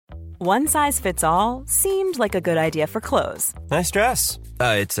One size fits all seemed like a good idea for clothes. Nice dress.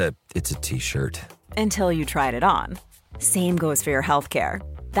 It's a t-shirt. Until you tried it on. Same goes for your healthcare.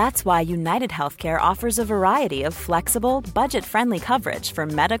 That's why United Healthcare offers a variety of flexible, budget-friendly coverage for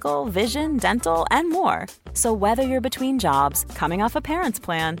medical, vision, dental, and more. So whether you're between jobs, coming off a parent's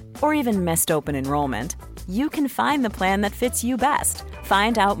plan, or even missed open enrollment, you can find the plan that fits you best.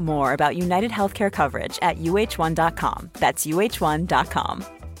 Find out more about United Healthcare coverage at uh1.com. That's uh1.com.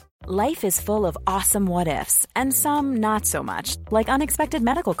 Life is full of awesome what-ifs, and some not so much, like unexpected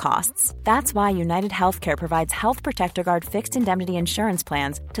medical costs. That's why United Healthcare provides Health Protector Guard fixed indemnity insurance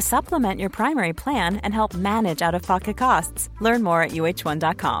plans to supplement your primary plan and help manage out-of-pocket costs. Learn more at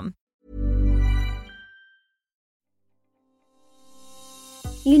uh1.com.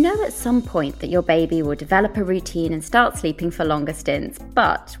 You know at some point that your baby will develop a routine and start sleeping for longer stints,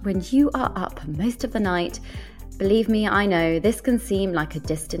 but when you are up most of the night, believe me, I know, this can seem like a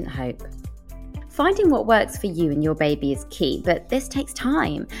distant hope. Finding what works for you and your baby is key, but this takes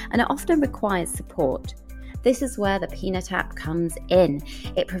time and it often requires support. This is where the Peanut app comes in.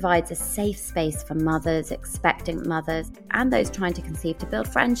 It provides a safe space for mothers, expectant mothers, and those trying to conceive to build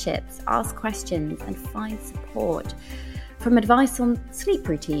friendships, ask questions, and find support. From advice on sleep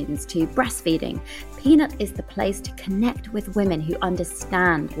routines to breastfeeding, Peanut is the place to connect with women who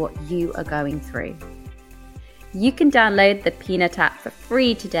understand what you are going through. You can download the Peanut app for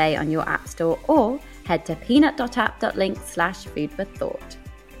free today on your app store or head to peanut.app.link/foodforthought.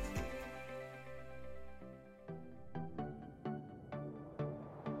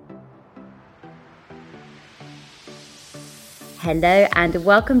 Hello and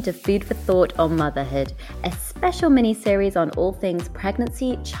welcome to Food for Thought on Motherhood, a special mini-series on all things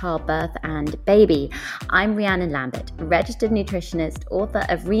pregnancy, childbirth and baby. I'm Rhiannon Lambert, registered nutritionist, author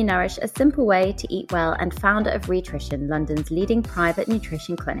of Renourish, A Simple Way to Eat Well and founder of Rhitrition, London's leading private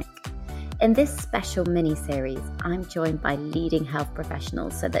nutrition clinic. In this special mini-series, I'm joined by leading health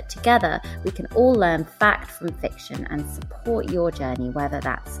professionals so that together we can all learn fact from fiction and support your journey, whether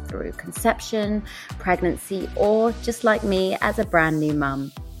that's through conception, pregnancy, or just like me as a brand new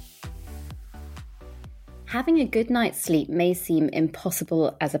mum. Having a good night's sleep may seem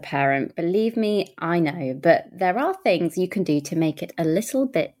impossible as a parent. Believe me, I know, but there are things you can do to make it a little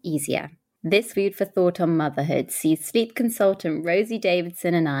bit easier. This Food for Thought on Motherhood sees sleep consultant Rosie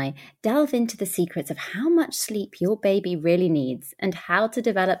Davidson and I delve into the secrets of how much sleep your baby really needs and how to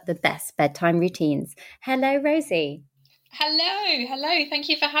develop the best bedtime routines. Hello, Rosie. Hello. Thank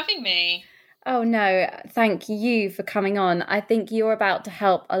you for having me. Oh no, thank you for coming on. I think you're about to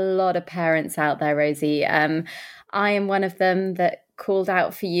help a lot of parents out there, Rosie. I am one of them that called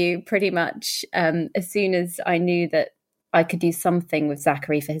out for you pretty much as soon as I knew that I could do something with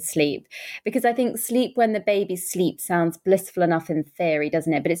Zachary for his sleep, because I think sleep when the baby sleeps sounds blissful enough in theory,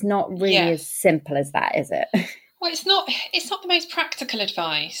 doesn't it? But it's not really as simple as that, is it? Well, it's not the most practical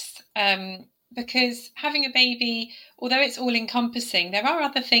advice because having a baby, although it's all encompassing, there are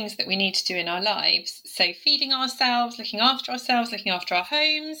other things that we need to do in our lives. So feeding ourselves, looking after our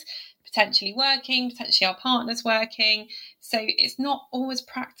homes, potentially working, potentially our partner's working. So it's not always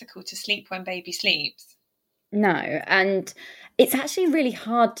practical to sleep when baby sleeps. No, and it's actually really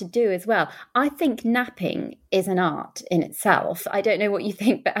hard to do as well. I think napping is an art in itself. I don't know what you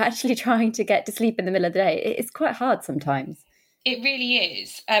think, but actually trying to get to sleep in the middle of the day, it's quite hard sometimes. It really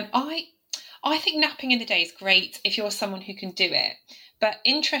is. I think napping in the day is great if you're someone who can do it. But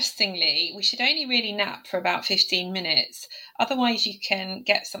interestingly, we should only really nap for about 15 minutes. Otherwise, you can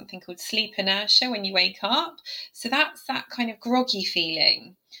get something called sleep inertia when you wake up. So that's that kind of groggy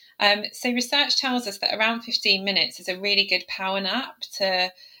feeling. So research tells us that around 15 minutes is a really good power nap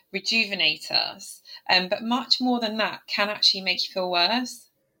to rejuvenate us. But much more than that can actually make you feel worse.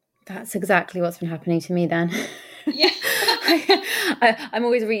 That's exactly what's been happening to me then. Yeah. I'm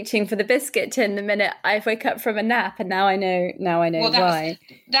always reaching for the biscuit tin the minute I wake up from a nap, and now I know why.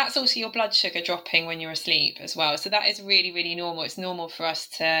 That's also your blood sugar dropping when you're asleep as well. So that is really, really normal. It's normal for us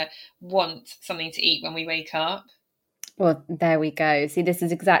to want something to eat when we wake up. Well, there we go. See, this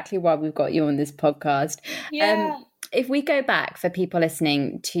is exactly why we've got you on this podcast. Yeah. If we go back for people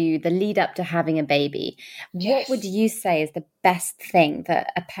listening to the lead up to having a baby, What would you say is the best thing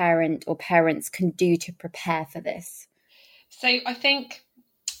that a parent or parents can do to prepare for this? So I think,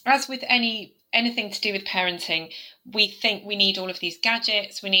 as with anything to do with parenting, we think we need all of these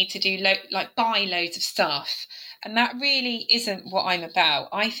gadgets. We need to do buy loads of stuff. And that really isn't what I'm about.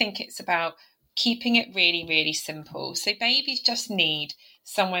 I think it's about keeping it really, really simple. So babies just need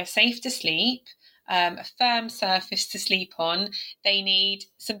somewhere safe to sleep, a firm surface to sleep on. They need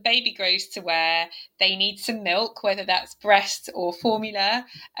some baby grows to wear. They need some milk, whether that's breast or formula,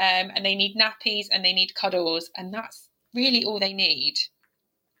 and they need nappies and they need cuddles, and that's really all they need.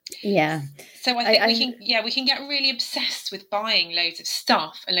 Yeah. So I think we can get really obsessed with buying loads of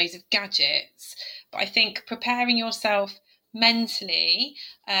stuff and loads of gadgets, but I think preparing yourself mentally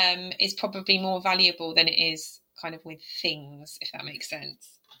is probably more valuable than it is kind of with things, if that makes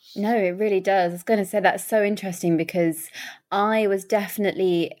sense. No, it really does. I was going to say that's so interesting because I was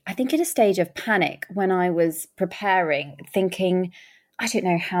definitely, I think, in a stage of panic when I was preparing, thinking, I don't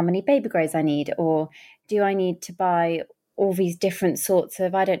know how many baby grows I need, or do I need to buy all these different sorts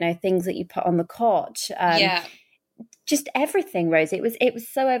of, I don't know, things that you put on the cot. Just everything, Rose. It was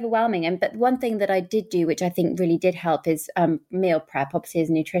so overwhelming. But one thing that I did do, which I think really did help, is meal prep. Obviously, as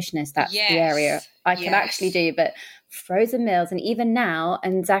a nutritionist, that's the area I can actually do. But frozen meals, and even now,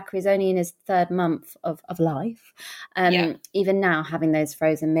 and Zachary's only in his 3rd month of life, even now having those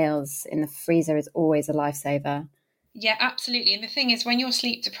frozen meals in the freezer is always a lifesaver. Yeah, absolutely. And the thing is, when you're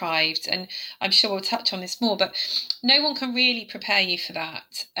sleep deprived, and I'm sure we'll touch on this more, but no one can really prepare you for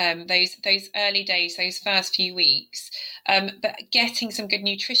that. Those early days, those first few weeks. But getting some good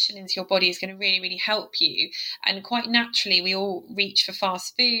nutrition into your body is going to really, really help you. And quite naturally, we all reach for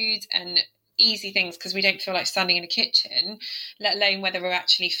fast food and easy things because we don't feel like standing in a kitchen, let alone whether we're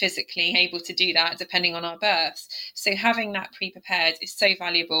actually physically able to do that depending on our births. So having that pre-prepared is so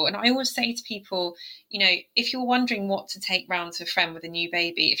valuable. And I always say to people, if you're wondering what to take round to a friend with a new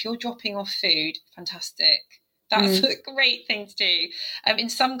baby, if you're dropping off food, fantastic. That's a great thing to do. In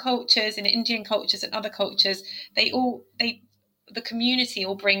some cultures, in Indian cultures and other cultures, the community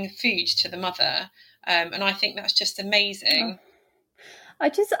will bring food to the mother. And I think that's just amazing. I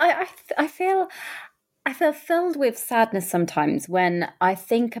feel filled with sadness sometimes when I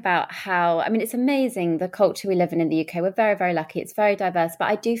think about how, it's amazing the culture we live in the UK. We're very, very lucky. It's very diverse, but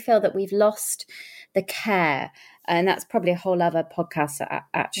I do feel that we've lost the care. And that's probably a whole other podcast,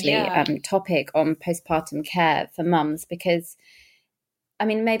 actually, topic on postpartum care for mums, because,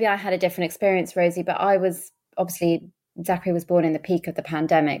 maybe I had a different experience, Rosie, but I was obviously, Zachary was born in the peak of the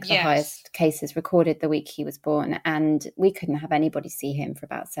pandemic, the highest cases recorded the week he was born, and we couldn't have anybody see him for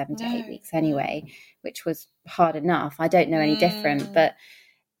about 7 to 8 weeks anyway, which was hard enough. I don't know any different, but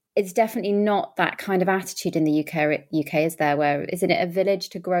it's definitely not that kind of attitude in the UK, is there? Where isn't it a village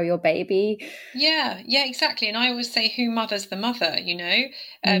to grow your baby? Yeah, exactly. And I always say, who mothers the mother?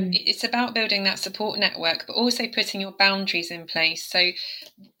 It's about building that support network, but also putting your boundaries in place. So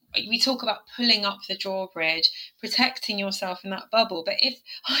we talk about pulling up the drawbridge, protecting yourself in that bubble. But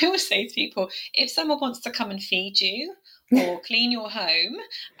I always say to people, if someone wants to come and feed you or clean your home,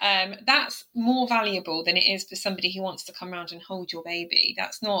 that's more valuable than it is for somebody who wants to come around and hold your baby.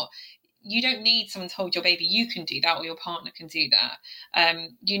 You don't need someone to hold your baby. You can do that, or your partner can do that.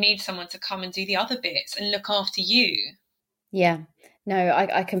 You need someone to come and do the other bits and look after you. Yeah. No,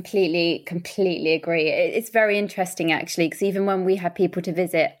 I completely agree. It's very interesting, actually, because even when we had people to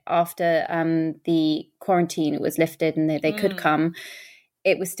visit after the quarantine was lifted and they could come,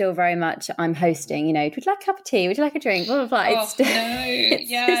 it was still very much, I'm hosting, would you like a cup of tea? Would you like a drink? Blah, blah, blah.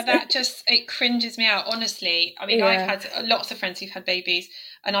 It cringes me out, honestly. I've had lots of friends who've had babies,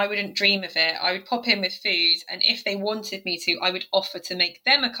 and I wouldn't dream of it. I would pop in with food, and if they wanted me to, I would offer to make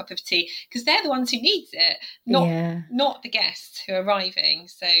them a cup of tea, because they're the ones who needs it, not the guests who are arriving.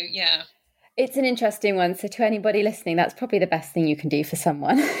 So, yeah. It's an interesting one. So to anybody listening, that's probably the best thing you can do for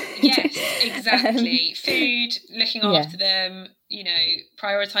someone. Yes, exactly. Food, looking after them,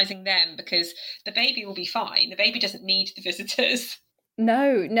 prioritising them, because the baby will be fine. The baby doesn't need the visitors.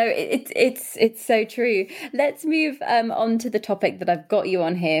 No, it's so true. Let's move on to the topic that I've got you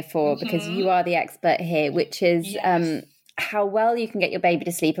on here for, because you are the expert here, which is how well you can get your baby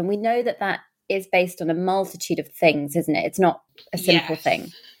to sleep. And we know that is based on a multitude of things, isn't it? It's not a simple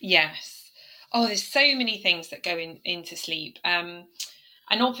thing. Yes. Oh, there's so many things that go into sleep.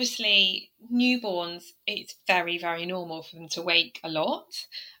 And obviously, newborns, it's very, very normal for them to wake a lot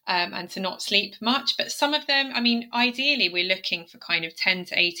and to not sleep much. But some of them, ideally, we're looking for kind of 10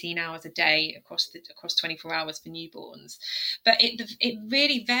 to 18 hours a day across 24 hours for newborns. But it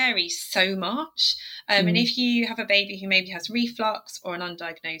really varies so much. And if you have a baby who maybe has reflux or an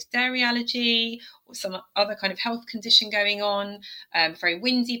undiagnosed dairy allergy or some other kind of health condition going on, very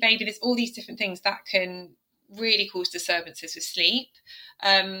windy baby, there's all these different things that can really cause disturbances with sleep.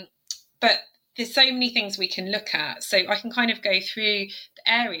 But there's so many things we can look at. So I can kind of go through the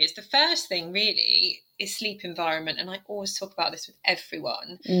areas. The first thing really is sleep environment. And I always talk about this with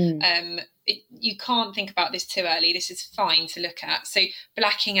everyone. You can't think about this too early. This is fine to look at. So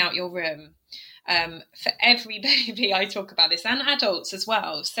blacking out your room. for every baby. I talk about this, and adults as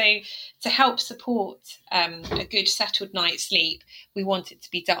well. So to help support a good settled night's sleep, we want it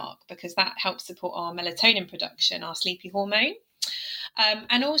to be dark because that helps support our melatonin production, our sleepy hormone.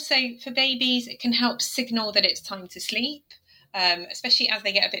 And also for babies, it can help signal that it's time to sleep, especially as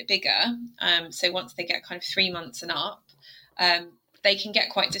they get a bit bigger. So once they get kind of 3 months and up, they can get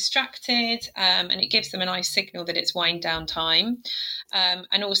quite distracted, and it gives them a nice signal that it's wind down time.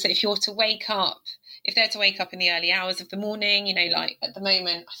 And also if they're to wake up in the early hours of the morning, like at the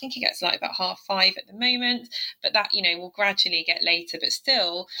moment, I think it gets like about 5:30 at the moment, but that, will gradually get later. But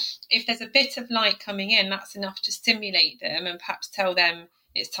still, if there's a bit of light coming in, that's enough to stimulate them and perhaps tell them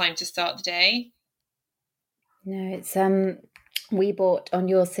it's time to start the day. No, it's we bought on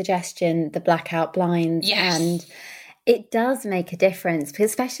your suggestion the blackout blinds. Yes. And it does make a difference, because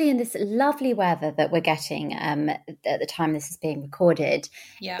especially in this lovely weather that we're getting at the time this is being recorded.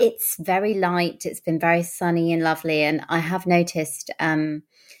 Yeah. It's very light. It's been very sunny and lovely. And I have noticed, I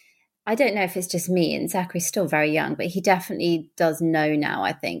don't know if it's just me, and Zachary's still very young, but he definitely does know now,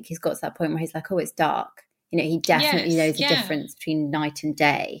 I think. He's got to that point where he's like, oh, it's dark. He definitely knows the difference between night and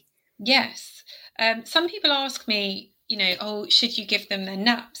day. Yes. Some people ask me, oh, should you give them their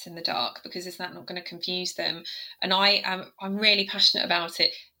naps in the dark, because is that not going to confuse them? And I'm really passionate about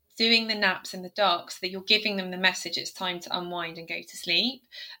it. Doing the naps in the dark so that you're giving them the message it's time to unwind and go to sleep.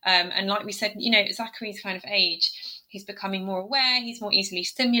 And like we said, Zachary's kind of age, he's becoming more aware, he's more easily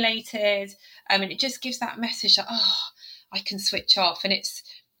stimulated, and it just gives that message that, I can switch off. And it's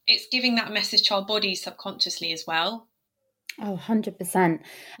giving that message to our bodies subconsciously as well. Oh,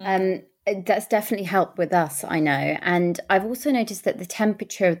 100%. That's definitely helped with us, I know. And I've also noticed that the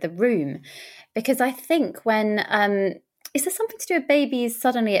temperature of the room, because I think when, is there something to do with babies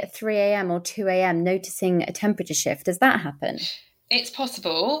suddenly at 3 a.m. or 2 a.m. noticing a temperature shift? Does that happen? It's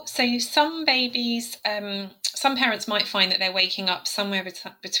possible. So some babies, some parents might find that they're waking up somewhere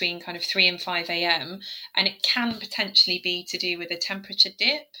between kind of 3 and 5 a.m. and it can potentially be to do with a temperature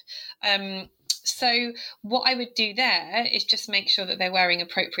dip. So what I would do there is just make sure that they're wearing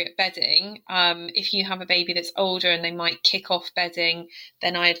appropriate bedding. If you have a baby that's older and they might kick off bedding,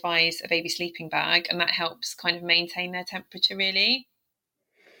 then I advise a baby sleeping bag, and that helps kind of maintain their temperature really.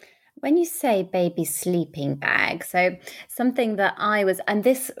 When you say baby sleeping bag, so something that and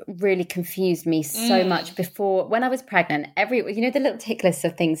this really confused me so much before, when I was pregnant, the little tick list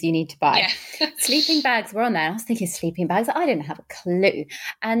of things you need to buy. Yeah. Sleeping bags were on there. I was thinking sleeping bags. I didn't have a clue.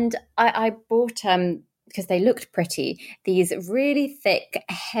 And I bought, because they looked pretty, these really thick,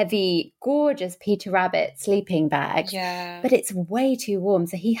 heavy, gorgeous Peter Rabbit sleeping bags. Yeah. But it's way too warm.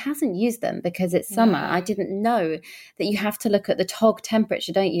 So he hasn't used them because it's summer. No. I didn't know that you have to look at the TOG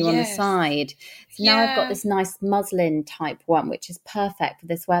temperature, don't you, on the side. So now I've got this nice muslin type one, which is perfect for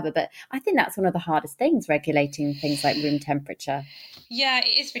this weather. But I think that's one of the hardest things, regulating things like room temperature. Yeah,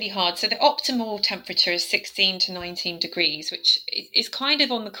 it is really hard. So the optimal temperature is 16 to 19 degrees, which is kind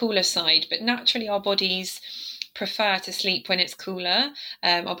of on the cooler side, but naturally our bodies prefer to sleep when it's cooler.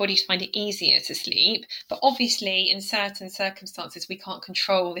 Our bodies find it easier to sleep, but obviously in certain circumstances we can't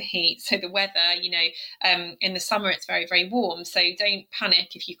control the heat. So the weather, in the summer it's very, very warm, so don't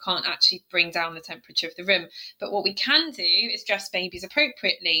panic if you can't actually bring down the temperature of the room. But what we can do is dress babies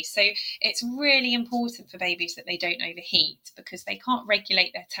appropriately. So it's really important for babies that they don't overheat, because they can't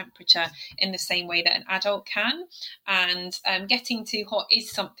regulate their temperature in the same way that an adult can, and getting too hot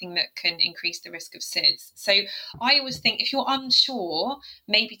is something that can increase the risk of SIDS. So I always think if you're unsure,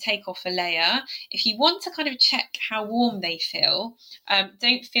 maybe take off a layer. If you want to kind of check how warm they feel,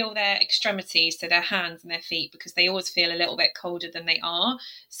 don't feel their extremities, so their hands and their feet, because they always feel a little bit colder than they are.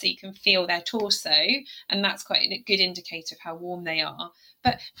 So you can feel their torso, and that's quite a good indicator of how warm they are.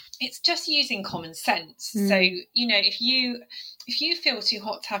 But it's just using common sense. So, if you feel too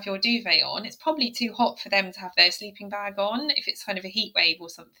hot to have your duvet on, it's probably too hot for them to have their sleeping bag on, if it's kind of a heat wave or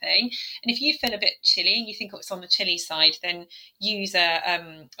something. And if you feel a bit chilly and you think it's on the chilly side, then use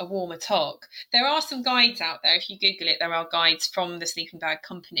a warmer TOG. There are some guides out there. If you Google it, there are guides from the sleeping bag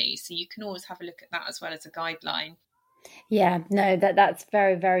company. So you can always have a look at that as well as a guideline. Yeah, no, that's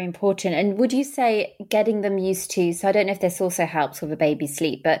very, very important. And would you say getting them used to, so I don't know if this also helps with a baby's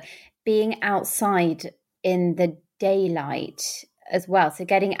sleep, but being outside in the daylight as well, so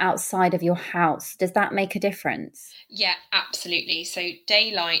getting outside of your house, does that make a difference? Yeah, absolutely. So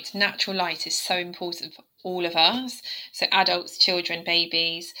daylight, natural light is so important for all of us, so adults, children,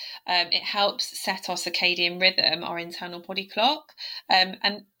 babies. It helps set our circadian rhythm, our internal body clock,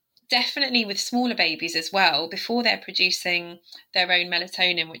 and definitely with smaller babies as well, before they're producing their own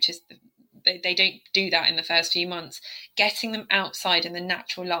melatonin, which is they don't do that in the first few months. Getting them outside in the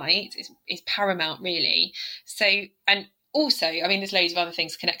natural light is paramount, really. So, and also, I mean, there's loads of other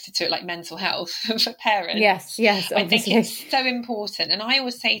things connected to it, like mental health for parents. Yes, obviously. I think it's so important. And I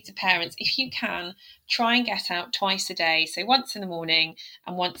always say to parents, if you can, try and get out twice a day. So once in the morning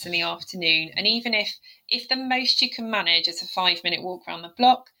and once in the afternoon. And even if the most you can manage is a 5-minute walk around the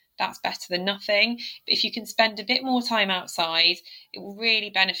block, that's better than nothing. But if you can spend a bit more time outside, it will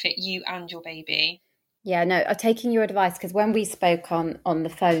really benefit you and your baby. Yeah, no, I'm taking your advice, because when we spoke on the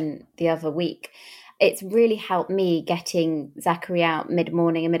phone the other week, it's really helped me getting Zachary out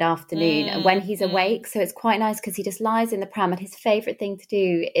mid-morning and mid-afternoon and when he's awake. So it's quite nice because he just lies in the pram, and his favourite thing to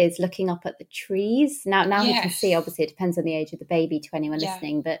do is looking up at the trees. Now he can see, obviously it depends on the age of the baby to anyone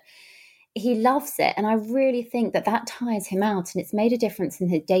listening, but he loves it. And I really think that tires him out, and it's made a difference in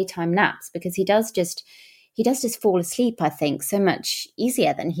his daytime naps, because he does just fall asleep, I think, so much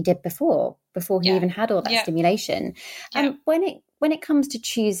easier than he did before he even had all that stimulation. And when it comes to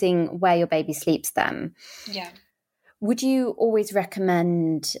choosing where your baby sleeps then, would you always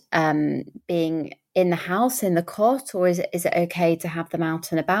recommend being in the house, in the cot, or is it okay to have them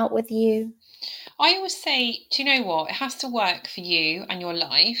out and about with you? I always say, do you know what? It has to work for you and your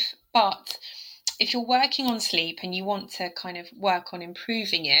life, but if you're working on sleep and you want to kind of work on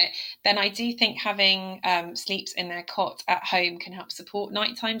improving it, then I do think having sleeps in their cot at home can help support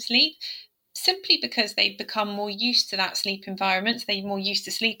nighttime sleep, simply because they've become more used to that sleep environment. So they're more used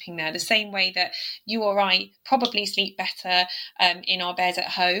to sleeping there, the same way that you or I probably sleep better in our bed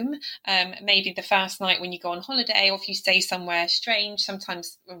at home. Maybe the first night when you go on holiday, or if you stay somewhere strange,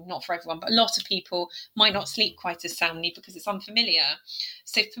 sometimes, well, not for everyone, but a lot of people might not sleep quite as soundly because it's unfamiliar.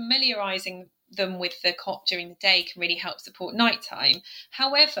 So familiarising them with the cot during the day can really help support nighttime.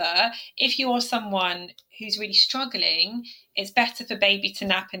 However, if you are someone who's really struggling, it's better for baby to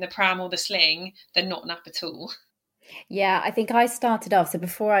nap in the pram or the sling than not nap at all. Yeah, I think I started off, so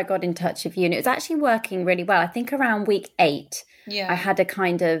before I got in touch with you, and it was actually working really well. I think around week 8, I had a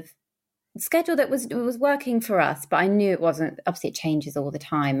kind of schedule that was working for us, but I knew it wasn't. Obviously it changes all the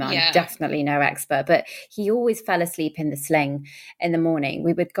time. I'm definitely no expert, but he always fell asleep in the sling in the morning.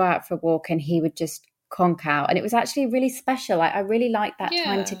 We would go out for a walk and he would just conk out, and it was actually really special. I really liked that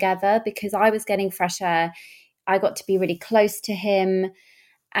time together, because I was getting fresh air. I got to be really close to him,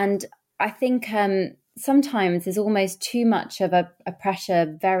 and I think sometimes there's almost too much of a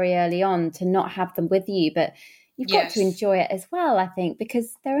pressure very early on to not have them with you, but you've got to enjoy it as well, I think,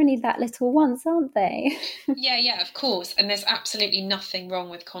 because they're only that little once, aren't they? Yeah, of course. And there's absolutely nothing wrong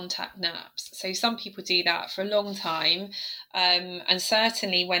with contact naps. So some people do that for a long time. And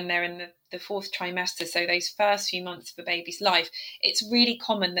certainly when they're in the 4th trimester, so those first few months of a baby's life, it's really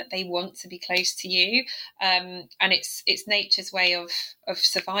common that they want to be close to you. And it's nature's way of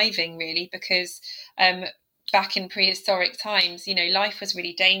surviving, really, because back in prehistoric times, life was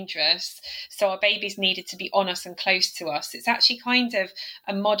really dangerous. So our babies needed to be on us and close to us. It's actually kind of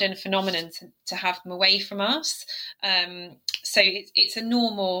a modern phenomenon to have them away from us. So it's a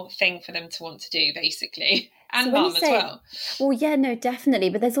normal thing for them to want to do, basically. And mum as well. Well, yeah, no, definitely.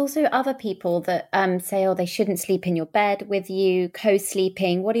 But there's also other people that say, they shouldn't sleep in your bed with you,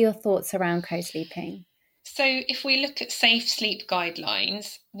 co-sleeping. What are your thoughts around co-sleeping? So if we look at safe sleep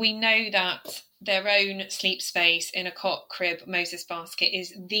guidelines, we know that their own sleep space in a cot, crib, Moses basket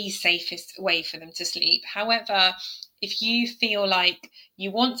is the safest way for them to sleep. However, if you feel like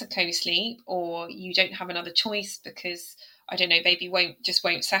you want to co-sleep, or you don't have another choice because, I don't know, baby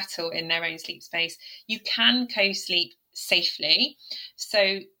won't settle in their own sleep space, you can co-sleep safely.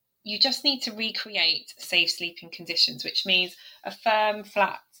 So you just need to recreate safe sleeping conditions, which means a firm,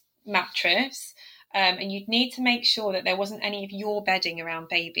 flat mattress. And you'd need to make sure that there wasn't any of your bedding around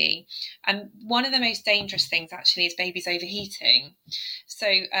baby. And one of the most dangerous things actually is babies overheating. So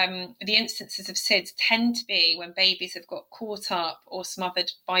the instances of SIDS tend to be when babies have got caught up or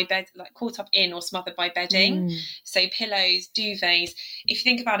smothered by bed, like caught up in or smothered by bedding. So pillows, duvets. If you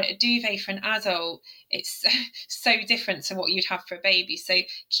think about it, a duvet for an adult, it's so different to what you'd have for a baby. So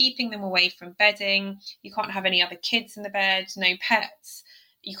keeping them away from bedding. You can't have any other kids in the bed, no pets.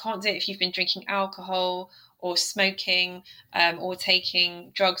 You can't do it if you've been drinking alcohol or smoking or taking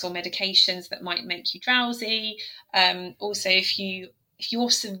drugs or medications that might make you drowsy. Also, if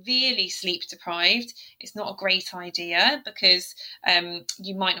you're severely sleep deprived, it's not a great idea, because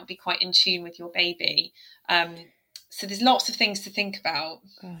you might not be quite in tune with your baby. So there's lots of things to think about.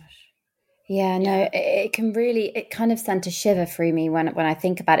 Gosh. Yeah, no, it kind of sent a shiver through me when I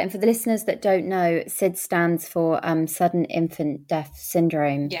think about it. And for the listeners that don't know, SID stands for sudden infant death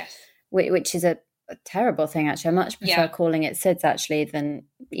syndrome. Yes. Which is a a terrible thing, actually. I much prefer calling it SIDS, actually, than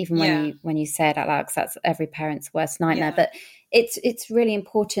even when you say it out loud, because that's every parent's worst nightmare. But it's really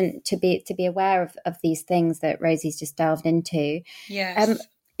important to be aware of these things that Rosie's just delved into. Yes.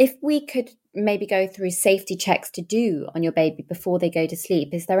 If we could maybe go through safety checks to do on your baby before they go to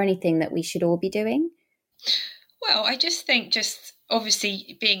sleep, is there anything that we should all be doing? Well, I just think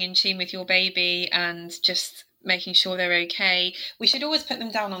obviously being in tune with your baby and just making sure they're okay. We should always put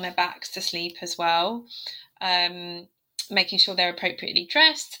them down on their backs to sleep as well. Making sure they're appropriately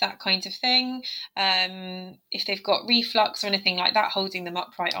dressed, that kind of thing. If they've got reflux or anything like that, holding them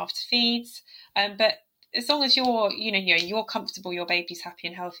upright after feeds. But as long as you're comfortable, your baby's happy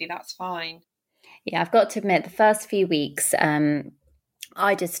and healthy, that's fine. Yeah, I've got to admit, the first few weeks, I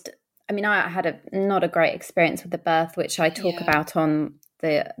had not a great experience with the birth, which I talk about on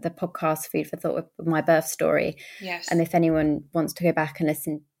the podcast Food for Thought with my birth story. Yes. And if anyone wants to go back and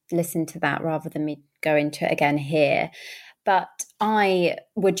listen to that rather than me go into it again here. But I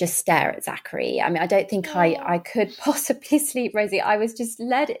would just stare at Zachary. I mean, I don't think I could possibly sleep, Rosie. I was just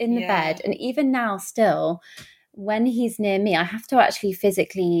led in the bed. And even now still, when he's near me, I have to actually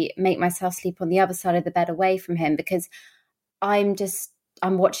physically make myself sleep on the other side of the bed away from him, because I'm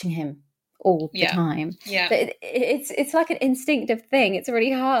watching him all the time. Yeah. But it's like an instinctive thing. It's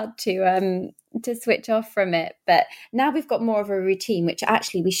really hard to switch off from it. But now we've got more of a routine, which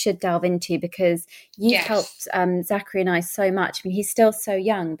actually we should delve into, because you've helped Zachary and I so much. I mean, he's still so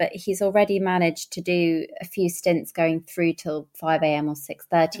young, but he's already managed to do a few stints going through till 5 a.m. or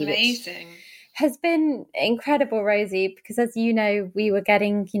 6:30. Amazing. Which has been incredible, Rosie, because as you know, we were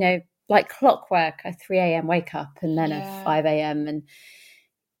getting, like clockwork, a 3 a.m. wake up and then a 5 a.m. and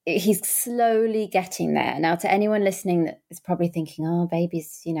he's slowly getting there. Now, to anyone listening that is probably thinking, oh,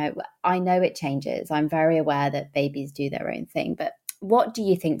 babies, I know it changes. I'm very aware that babies do their own thing. But what do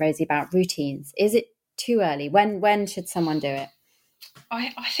you think, Rosie, about routines? Is it too early? When should someone do it?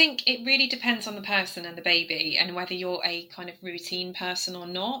 I think it really depends on the person and the baby, and whether you're a kind of routine person or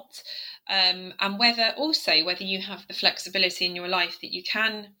not. And whether you have the flexibility in your life that you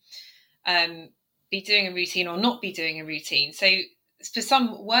can be doing a routine or not be doing a routine. So for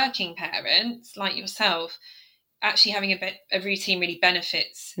some working parents like yourself, actually having a routine really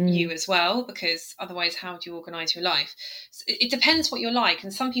benefits you as well, because otherwise how do you organise your life? So it depends what you're like.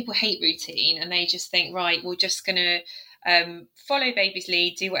 And some people hate routine and they just think, right, we're just going to follow baby's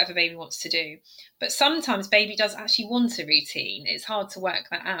lead, do whatever baby wants to do. But sometimes baby does actually want a routine. It's hard to work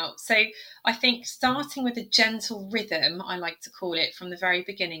that out. So I think starting with a gentle rhythm, I like to call it, from the very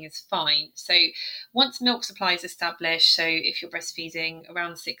beginning is fine. So once milk supply is established, so if you're breastfeeding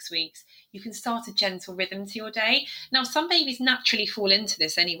around 6 weeks, you can start a gentle rhythm to your day. Now, some babies naturally fall into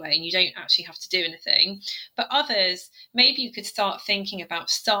this anyway, and you don't actually have to do anything. But others, maybe you could start thinking about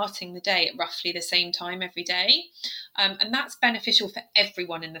starting the day at roughly the same time every day. And that's beneficial for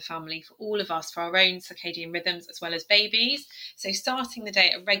everyone in the family, for all of us, for our own circadian rhythms, as well as babies. So starting the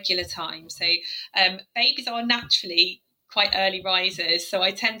day at a regular time. So babies are naturally quite early risers. So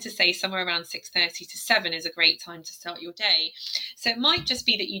I tend to say somewhere around 6:30 to 7 is a great time to start your day. So it might just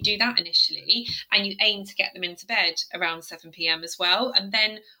be that you do that initially and you aim to get them into bed around 7 p.m. as well. And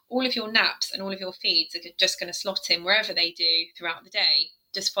then all of your naps and all of your feeds are just going to slot in wherever they do throughout the day,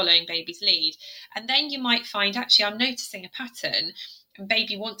 just following baby's lead. And then you might find, actually, I'm noticing a pattern, and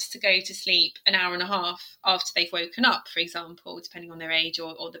baby wants to go to sleep an hour and a half after they've woken up, for example, depending on their age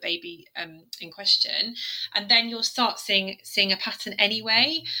or the baby in question. And then you'll start seeing a pattern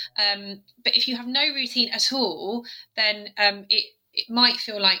anyway. But if you have no routine at all, then it might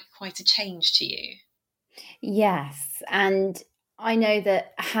feel like quite a change to you. Yes. And I know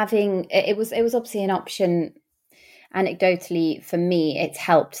that having, it was obviously an option. Anecdotally, for me, it's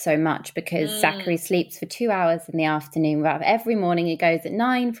helped so much because Zachary sleeps for 2 hours in the afternoon. Every morning he goes at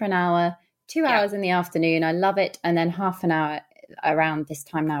 9 for an hour, 2 hours in the afternoon. I love it. And then half an hour around this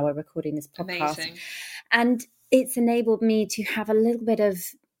time now we're recording this podcast. Amazing. And it's enabled me to have a little bit of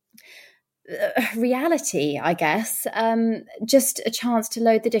reality, I guess. Just a chance to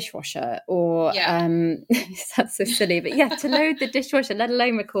load the dishwasher or that's so silly, but to load the dishwasher, let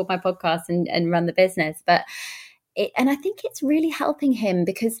alone record my podcast and run the business. But and I think it's really helping him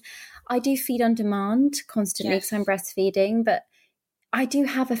because I do feed on demand constantly because I'm breastfeeding, but I do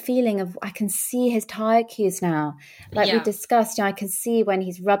have a feeling of, I can see his tired cues now. Like we discussed, I can see when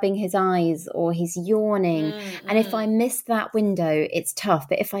he's rubbing his eyes or he's yawning. And if I miss that window, it's tough.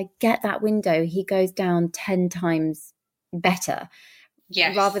 But if I get that window, he goes down 10 times better.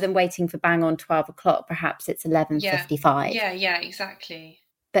 Yes. Rather than waiting for bang on 12 o'clock, perhaps it's 11:55. Yeah, exactly.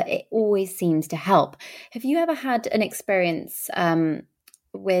 But it always seems to help. Have you ever had an experience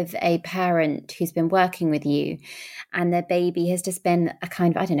with a parent who's been working with you and their baby has just been a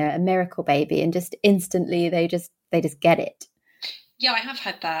kind of, I don't know, a miracle baby, and just instantly they just get it? Yeah, I have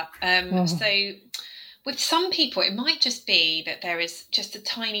had that. So with some people, it might just be that there is just a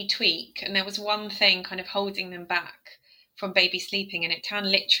tiny tweak and there was one thing kind of holding them back from baby sleeping, and it can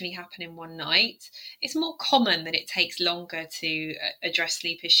literally happen in one night. It's more common that it takes longer to address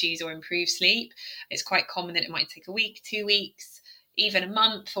sleep issues or improve sleep. It's quite common that it might take a week, 2 weeks, even a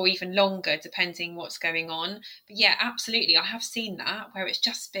month, or even longer, depending what's going on. But yeah, absolutely, I have seen that, where it's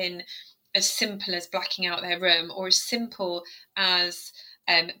just been as simple as blacking out their room, or as simple as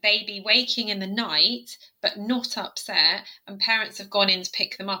baby waking in the night but not upset, and parents have gone in to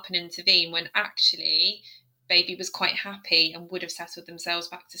pick them up and intervene when actually baby was quite happy and would have settled themselves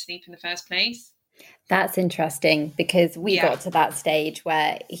back to sleep in the first place. That's interesting, because we got to that stage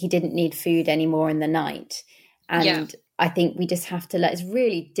where he didn't need food anymore in the night. And I think we just have to it's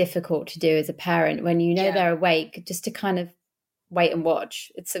really difficult to do as a parent when you know they're awake, just to kind of wait and watch.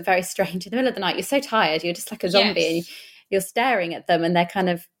 It's very strange. In the middle of the night, you're so tired, you're just like a zombie, and you're staring at them and they're kind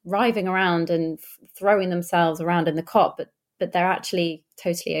of writhing around and throwing themselves around in the cot, but they're actually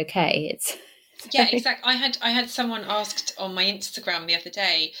totally okay. It's exactly. I had someone asked on my Instagram the other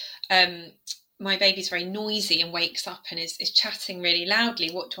day, my baby's very noisy and wakes up and is chatting really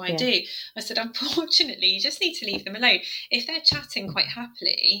loudly. What do I do? I said, unfortunately, you just need to leave them alone. If they're chatting quite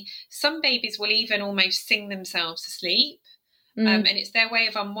happily, some babies will even almost sing themselves to sleep. And it's their way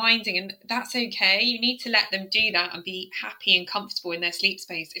of unwinding, and that's okay. You need to let them do that and be happy and comfortable in their sleep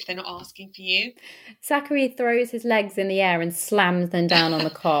space if they're not asking for you. Zachary throws his legs in the air and slams them down on the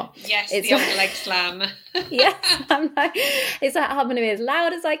cot. Yes, it's the old leg slam. Yes, I'm like, it's like, I'm going to be as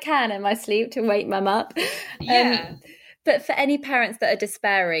loud as I can in my sleep to wake mum up. But for any parents that are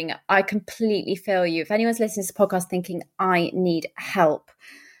despairing, I completely feel you. If anyone's listening to this podcast thinking, I need help,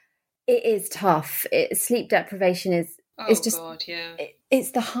 it is tough. Sleep deprivation is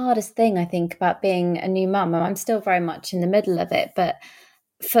it's the hardest thing, I think, about being a new mum. I'm still very much in the middle of it. But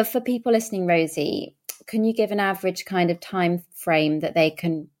for people listening, Rosie, can you give an average kind of time frame that they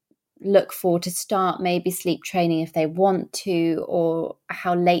can look for to start maybe sleep training if they want to, or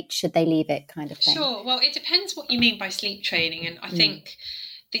how late should they leave it, kind of thing? Sure. Well, it depends what you mean by sleep training. And I think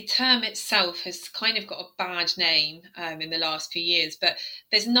the term itself has kind of got a bad name in the last few years, but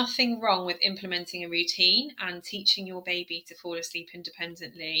there's nothing wrong with implementing a routine and teaching your baby to fall asleep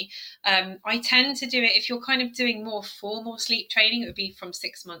independently. I tend to do it, if you're kind of doing more formal sleep training, it would be from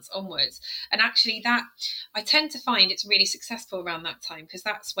 6 months onwards. And actually that, I tend to find it's really successful around that time, because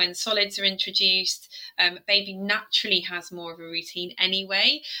that's when solids are introduced. Baby naturally has more of a routine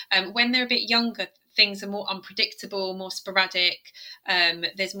anyway. When they're a bit younger, things are more unpredictable, more sporadic.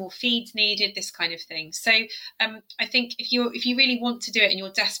 There's more feeds needed, this kind of thing. So I think if you really want to do it and you're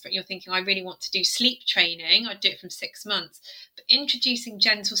desperate, and you're thinking, I really want to do sleep training, I'd do it from 6 months. But introducing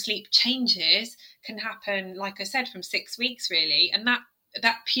gentle sleep changes can happen, like I said, from 6 weeks really. And that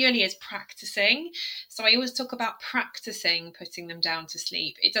purely is practicing. So I always talk about practicing putting them down to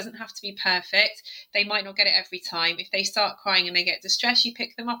sleep. It doesn't have to be perfect. They might not get it every time. If they start crying and they get distressed, you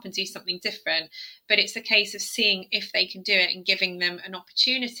pick them up and do something different. But it's a case of seeing if they can do it and giving them an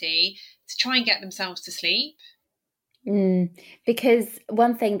opportunity to try and get themselves to sleep. Because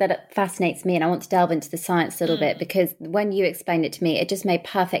one thing that fascinates me, and I want to delve into the science a little bit, because when you explained it to me, it just made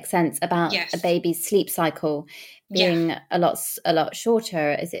perfect sense about a baby's sleep cycle being a lot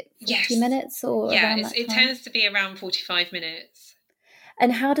shorter. Is it 40 minutes or it tends to be around 45 minutes.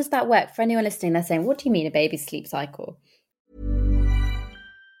 And how does that work? For anyone listening, they're saying, what do you mean a baby's sleep cycle?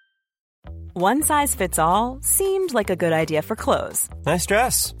 One size fits all seemed like a good idea for clothes. Nice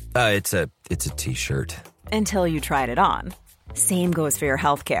dress. It's a t-shirt. Until you tried it on. Same goes for your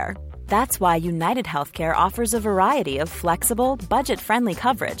healthcare. That's why United Healthcare offers a variety of flexible, budget-friendly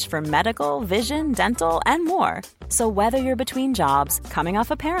coverage for medical, vision, dental, and more. So whether you're between jobs, coming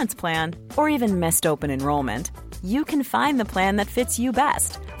off a parent's plan, or even missed open enrollment, you can find the plan that fits you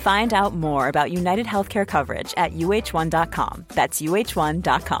best. Find out more about United Healthcare coverage at UH1.com. That's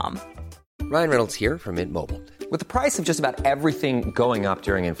UH1.com. Ryan Reynolds here from Mint Mobile. With the price of just about everything going up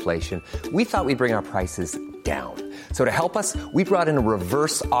during inflation, we thought we'd bring our prices down. So to help us, we brought in a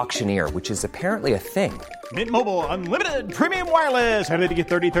reverse auctioneer, which is apparently a thing. Mint Mobile Unlimited Premium Wireless. How to get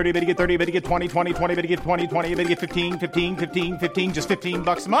 30, 30, bit to get 30, bit to get 20, 20, 20, bit to get 20, 20, bit to get 15, 15, 15, 15, just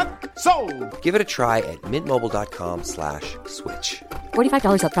 $15 a month? Sold! Give it a try at mintmobile.com/switch.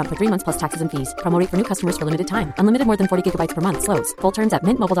 $45 up front for 3 months plus taxes and fees. Promo rate for new customers for limited time. Unlimited more than 40 gigabytes per month slows. Full terms at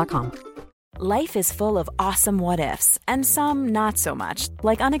mintmobile.com. life is full of awesome what-ifs, and some not so much,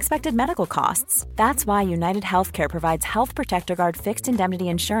 like unexpected medical costs. That's why United Healthcare provides Health Protector Guard fixed indemnity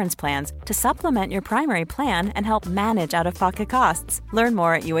insurance plans to supplement your primary plan and help manage out-of-pocket costs. Learn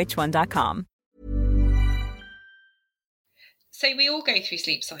more at uh1.com. So we all go through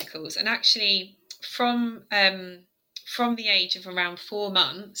sleep cycles, and actually from the age of around 4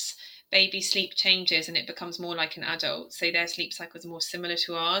 months, baby's sleep changes and it becomes more like an adult. So their sleep cycles are more similar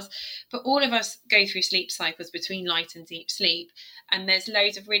to ours. But all of us go through sleep cycles between light and deep sleep. And there's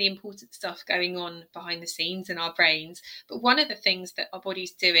loads of really important stuff going on behind the scenes in our brains. But one of the things that our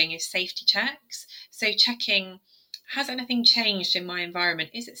body's doing is safety checks. So checking, has anything changed in my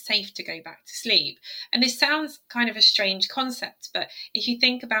environment? Is it safe to go back to sleep? And this sounds kind of a strange concept, but if you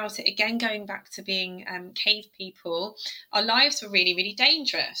think about it, again, going back to being cave people, our lives were really, really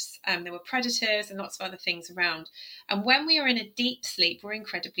dangerous. There were predators and lots of other things around. And when we are in a deep sleep, we're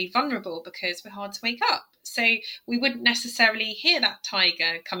incredibly vulnerable because we're hard to wake up. So we wouldn't necessarily hear that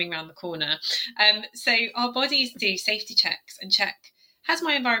tiger coming around the corner. So our bodies do safety checks and check, has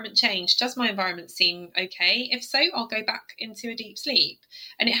my environment changed? Does my environment seem okay? If so, I'll go back into a deep sleep.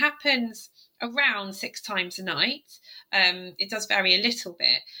 And it happens around 6 times a night. It does vary a little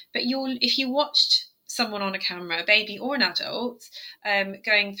bit, but if you watched someone on a camera, a baby or an adult,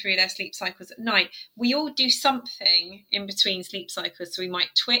 going through their sleep cycles at night, we all do something in between sleep cycles. So we might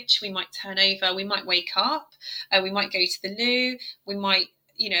twitch, we might turn over, we might wake up, we might go to the loo, we might,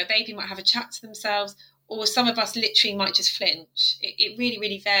 a baby might have a chat to themselves, or some of us literally might just flinch. It really,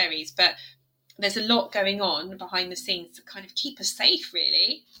 really varies, but there's a lot going on behind the scenes to kind of keep us safe,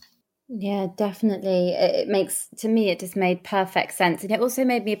 really. Yeah, definitely. To me, it just made perfect sense. And it also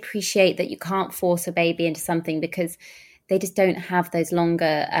made me appreciate that you can't force a baby into something because they just don't have those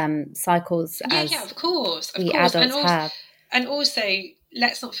longer cycles as of course. we adults have. And also,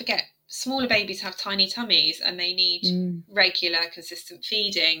 let's not forget, smaller babies have tiny tummies and they need regular, consistent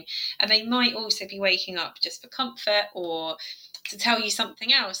feeding. And they might also be waking up just for comfort or to tell you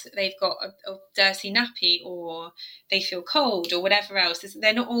something else, that they've got a dirty nappy or they feel cold or whatever else.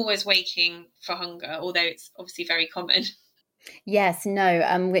 They're not always waking for hunger, although it's obviously very common. Yes,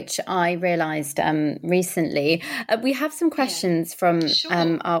 no, which I realised recently. We have some questions from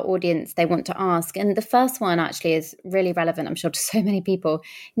our audience they want to ask. And the first one actually is really relevant, I'm sure, to so many people.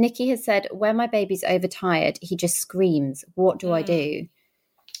 Nikki has said, when my baby's overtired, he just screams. What do I do?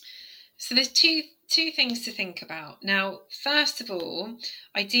 So there's two things to think about. Now, first of all,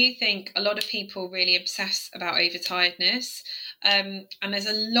 I do think a lot of people really obsess about overtiredness. And there's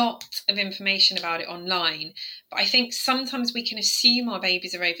a lot of information about it online. But I think sometimes we can assume our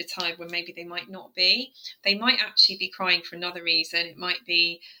babies are overtired when maybe they might not be. They might actually be crying for another reason. It might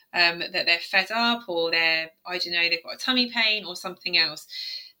be that they're fed up or they've got a tummy pain or something else.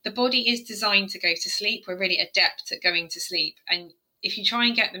 The body is designed to go to sleep. We're really adept at going to sleep. And if you try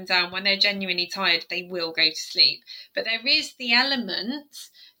and get them down when they're genuinely tired, they will go to sleep. But there is the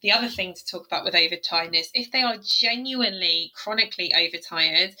other thing to talk about with overtiredness. If they are genuinely chronically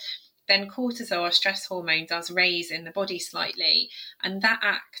overtired, then cortisol, our stress hormone, does raise in the body slightly. And that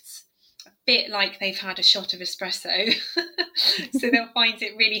acts a bit like they've had a shot of espresso. So they'll find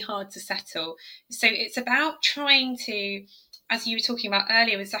it really hard to settle. So it's about trying to, as you were talking about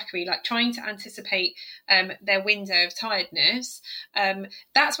earlier with Zachary, like trying to anticipate their window of tiredness.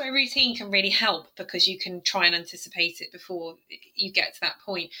 That's where routine can really help, because you can try and anticipate it before you get to that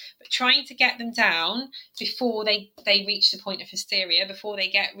point. But trying to get them down before they reach the point of hysteria, before they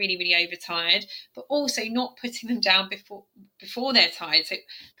get really, really overtired, but also not putting them down before they're tired. So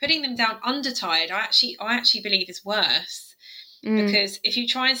putting them down under tired, I actually believe is worse. Because if you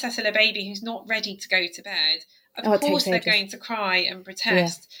try and settle a baby who's not ready to go to bed, of course they're going to cry and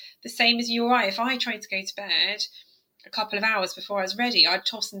protest. Yeah. The same as you or I. If I tried to go to bed a couple of hours before I was ready, I'd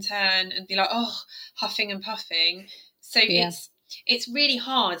toss and turn and be like, huffing and puffing. So it's really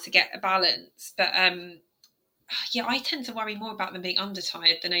hard to get a balance. But I tend to worry more about them being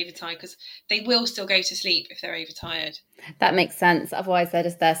undertired than overtired, because they will still go to sleep if they're overtired. That makes sense. Otherwise, they're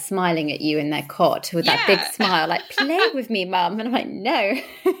just there smiling at you in their cot with that big smile, like, play with me, mum. And I'm like, no.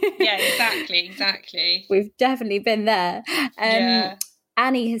 Yeah, exactly. We've definitely been there.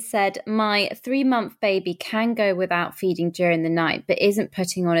 Annie has said, my 3-month baby can go without feeding during the night, but isn't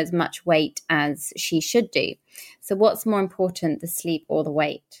putting on as much weight as she should do. So what's more important, the sleep or the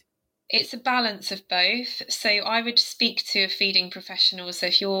weight? It's a balance of both. So I would speak to a feeding professional. So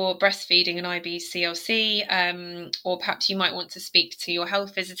if you're breastfeeding an IBCLC, or perhaps you might want to speak to your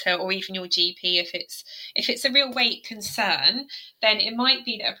health visitor or even your GP if it's a real weight concern, then it might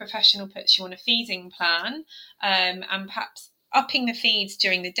be that a professional puts you on a feeding plan, and perhaps upping the feeds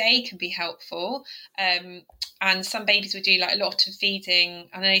during the day can be helpful. And some babies would do like a lot of feeding.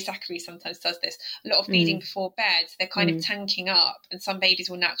 I know Zachary sometimes does this, a lot of feeding before bed. They're kind of tanking up, and some babies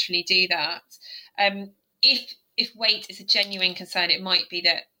will naturally do that. If weight is a genuine concern, it might be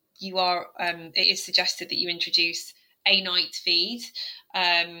that you are, it is suggested that you introduce a night feed.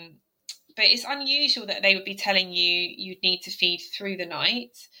 But it's unusual that they would be telling you you'd need to feed through the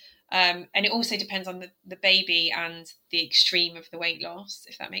night. And it also depends on the baby and the extreme of the weight loss,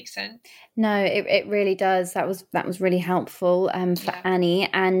 if that makes sense. No, it really does. That was really helpful for Annie.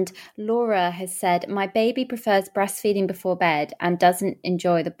 And Laura has said, my baby prefers breastfeeding before bed and doesn't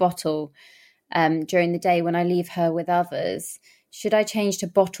enjoy the bottle during the day when I leave her with others. Should I change to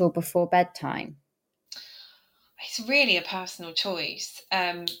bottle before bedtime? It's really a personal choice.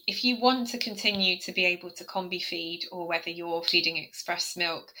 If you want to continue to be able to combi feed, or whether you're feeding express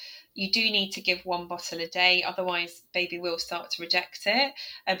milk, you do need to give 1 bottle a day. Otherwise, baby will start to reject it.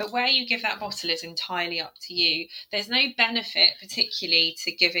 But where you give that bottle is entirely up to you. There's no benefit particularly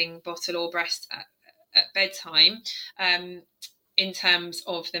to giving bottle or breast at bedtime in terms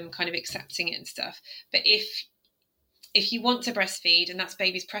of them kind of accepting it and stuff. But if you want to breastfeed and that's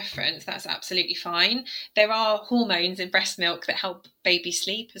baby's preference, that's absolutely fine. There are hormones in breast milk that help baby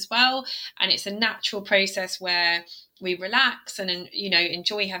sleep as well. And it's a natural process where we relax and, you know,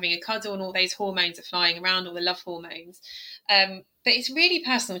 enjoy having a cuddle, and all those hormones are flying around, all the love hormones. But it's really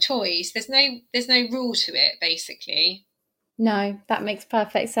personal choice. There's no rule to it, basically. No, that makes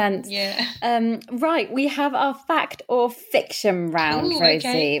perfect sense. Yeah. Right, we have our fact or fiction round,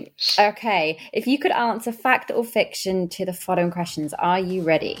 Rosie. Okay, if you could answer fact or fiction to the following questions, are you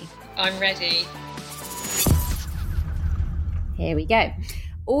ready? I'm ready. Here we go.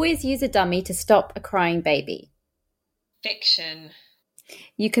 Always use a dummy to stop a crying baby. Fiction.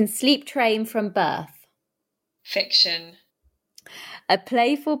 You can sleep train from birth. Fiction. A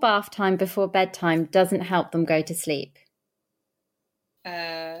playful bath time before bedtime doesn't help them go to sleep.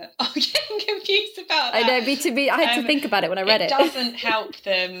 I'm getting confused about that. I know, I had to think about it when I read it. It doesn't help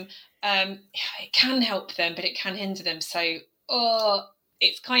them. It can help them, but it can hinder them. So,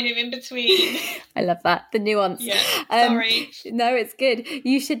 it's kind of in between. I love that, the nuance. Yeah, sorry. No, it's good.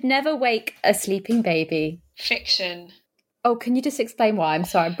 You should never wake a sleeping baby. Fiction. Oh, can you just explain why? I'm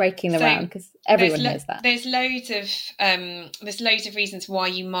sorry, I'm breaking the round because everyone knows that. There's loads of reasons why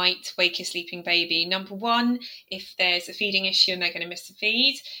you might wake a sleeping baby. Number one, if there's a feeding issue and they're going to miss a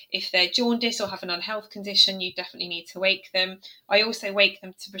feed. If they're jaundiced or have another health condition, you definitely need to wake them. I also wake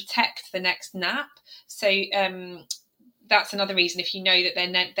them to protect the next nap. So that's another reason. If you know that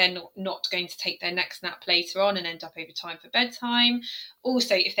they're not going to take their next nap later on and end up over time for bedtime.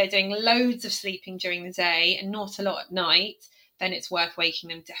 Also, if they're doing loads of sleeping during the day and not a lot at night, then it's worth waking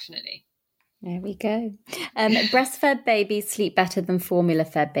them, definitely. There we go. Breastfed babies sleep better than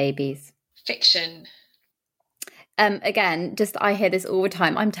formula-fed babies. Fiction. Again, I hear this all the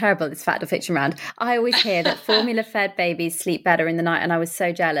time. I'm terrible at this fact or fiction round. I always hear that formula-fed babies sleep better in the night, and I was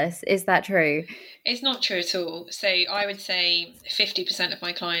so jealous. Is that true? It's not true at all. So I would say 50% of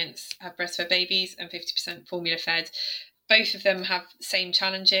my clients have breastfed babies and 50% formula-fed. Both of them have the same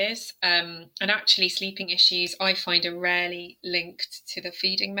challenges. And actually, sleeping issues I find are rarely linked to the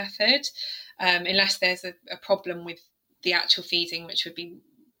feeding method, unless there's a problem with the actual feeding, which would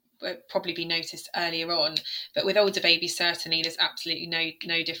probably be noticed earlier on. But with older babies, certainly there's absolutely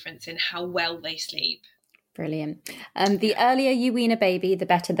no difference in how well they sleep. Brilliant. The earlier you wean a baby, the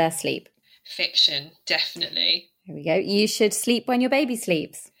better their sleep. Fiction, definitely. Here we go. You should sleep when your baby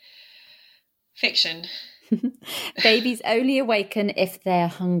sleeps. Fiction. Babies only awaken if they're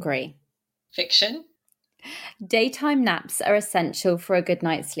hungry. Fiction. Daytime naps are essential for a good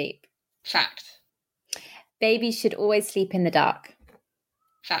night's sleep. Fact. Babies should always sleep in the dark.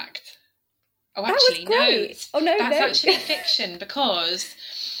 Fact. Oh, that actually, was great. no. That's actually fiction, because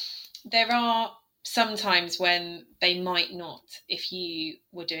there are some times when they might not, if you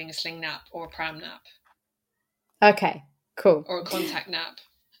were doing a sling nap or a pram nap. Okay, cool. Or a contact nap.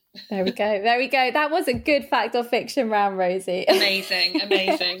 There we go. That was a good fact or fiction round, Rosie. Amazing.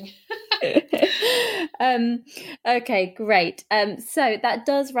 Okay, great. So that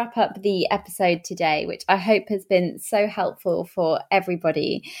does wrap up the episode today, which I hope has been so helpful for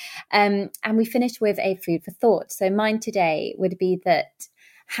everybody. And we finished with a food for thought. So mine today would be that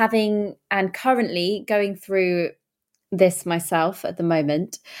having and currently going through this myself at the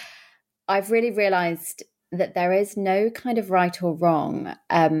moment, I've really realized that there is no kind of right or wrong.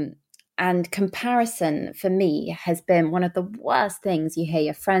 And comparison for me has been one of the worst things. You hear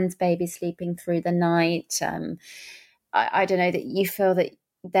your friend's baby sleeping through the night. I don't know, that you feel that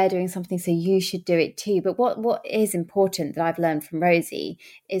they're doing something, so you should do it too. But what is important that I've learned from Rosie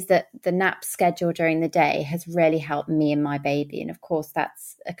is that the nap schedule during the day has really helped me and my baby. And of course,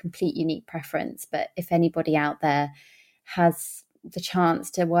 that's a complete unique preference. But if anybody out there has the chance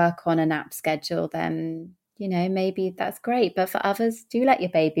to work on a nap schedule, then, you know, maybe that's great. But for others, do let your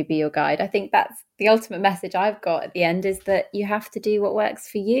baby be your guide. I think that's the ultimate message I've got at the end, is that you have to do what works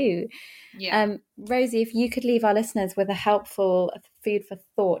for you. Yeah. Rosie, if you could leave our listeners with a helpful food for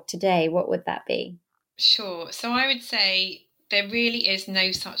thought today, what would that be? Sure. So I would say there really is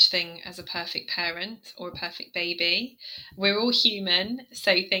no such thing as a perfect parent or a perfect baby. We're all human,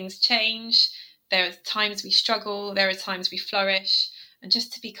 so things change. There are times we struggle, there are times we flourish. And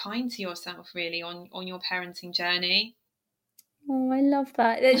just to be kind to yourself, really, on your parenting journey. Oh, I love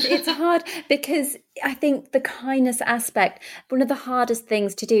that. It's hard because I think the kindness aspect, one of the hardest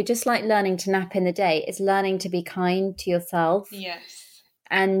things to do, just like learning to nap in the day, is learning to be kind to yourself. Yes.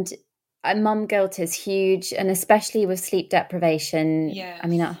 And mum guilt is huge, and especially with sleep deprivation. Yes. I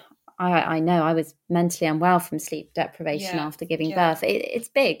mean, I know I was mentally unwell from sleep deprivation after giving birth. It's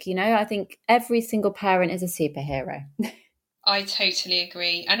big, you know. I think every single parent is a superhero. I totally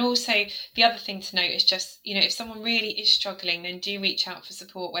agree. And also the other thing to note is just, you know, if someone really is struggling, then do reach out for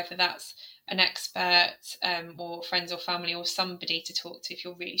support, whether that's an expert or friends or family or somebody to talk to if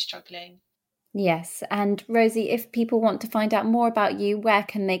you're really struggling. Yes. And Rosie, if people want to find out more about you, where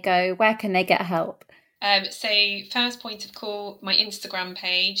can they go? Where can they get help? So first point of call, my Instagram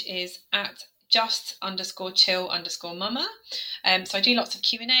page is at just_chill_mama. So I do lots of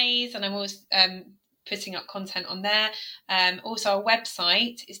Q&As, and I'm always putting up content on there. Also, our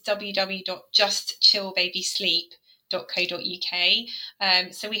website is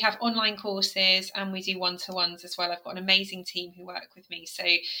www.justchillbabysleep.co.uk. So we have online courses and we do one-to-ones as well. I've got an amazing team who work with me. So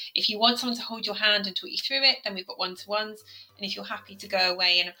if you want someone to hold your hand and talk you through it, then we've got one-to-ones. And if you're happy to go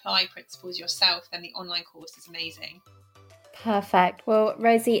away and apply principles yourself, then the online course is amazing. Perfect. Well,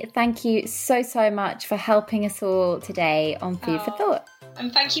 Rosie, thank you so much for helping us all today on Food for Thought.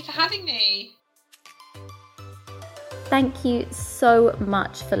 And thank you for having me. Thank you so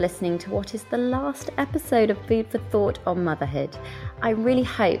much for listening to what is the last episode of Food for Thought on motherhood. I really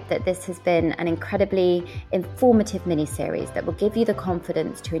hope that this has been an incredibly informative mini-series that will give you the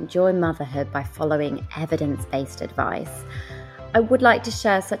confidence to enjoy motherhood by following evidence-based advice. I would like to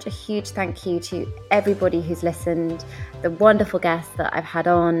share such a huge thank you to everybody who's listened, the wonderful guests that I've had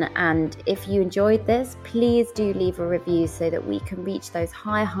on, and if you enjoyed this, please do leave a review so that we can reach those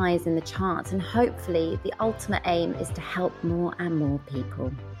high highs in the charts, and hopefully the ultimate aim is to help more and more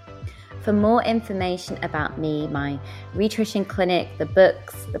people. For more information about me, my Rhitrition clinic, the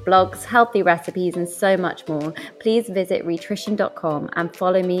books, the blogs, healthy recipes, and so much more, please visit rhitrition.com and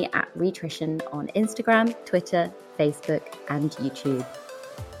follow me at Rhitrition on Instagram, Twitter, Facebook, and YouTube.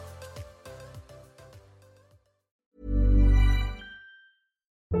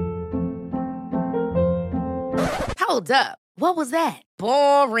 Hold up. What was that?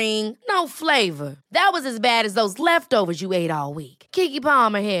 Boring. No flavor. That was as bad as those leftovers you ate all week. Keke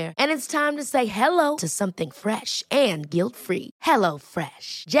Palmer here. And it's time to say hello to something fresh and guilt-free. Hello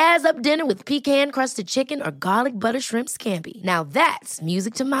Fresh. Jazz up dinner with pecan-crusted chicken or garlic butter shrimp scampi. Now that's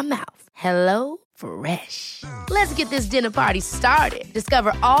music to my mouth. Hello Fresh. Let's get this dinner party started.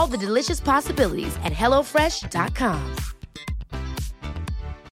 Discover all the delicious possibilities at HelloFresh.com.